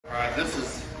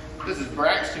This is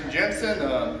Braxton Jenson.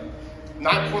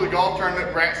 Night before the golf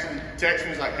tournament, Braxton texted me.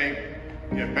 He's like, hey,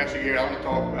 Pastor Gary, I want to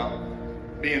talk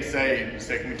about being saved. He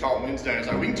said, can we talk Wednesday? I was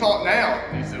like, we can talk now.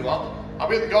 And he said, well, I'll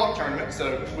be at the golf tournament,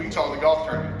 so we can talk the golf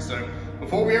tournament. So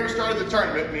before we ever started the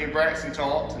tournament, me and Braxton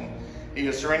talked, and he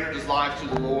has surrendered his life to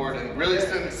the Lord, and really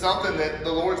it's been something that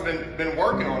the Lord's been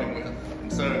working on him with.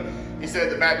 And so he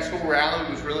said the Baptist School rally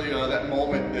was really that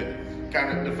moment that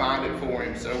kind of defined it for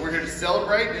him. So we're here to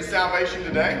celebrate his salvation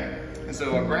today. And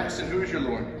so Braxton, who is your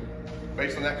Lord?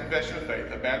 Based on that confession of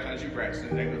faith, I baptize you, Braxton,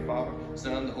 in the name of the Father,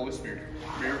 Son, and the Holy Spirit.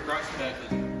 Prayer of Christ's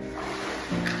baptism.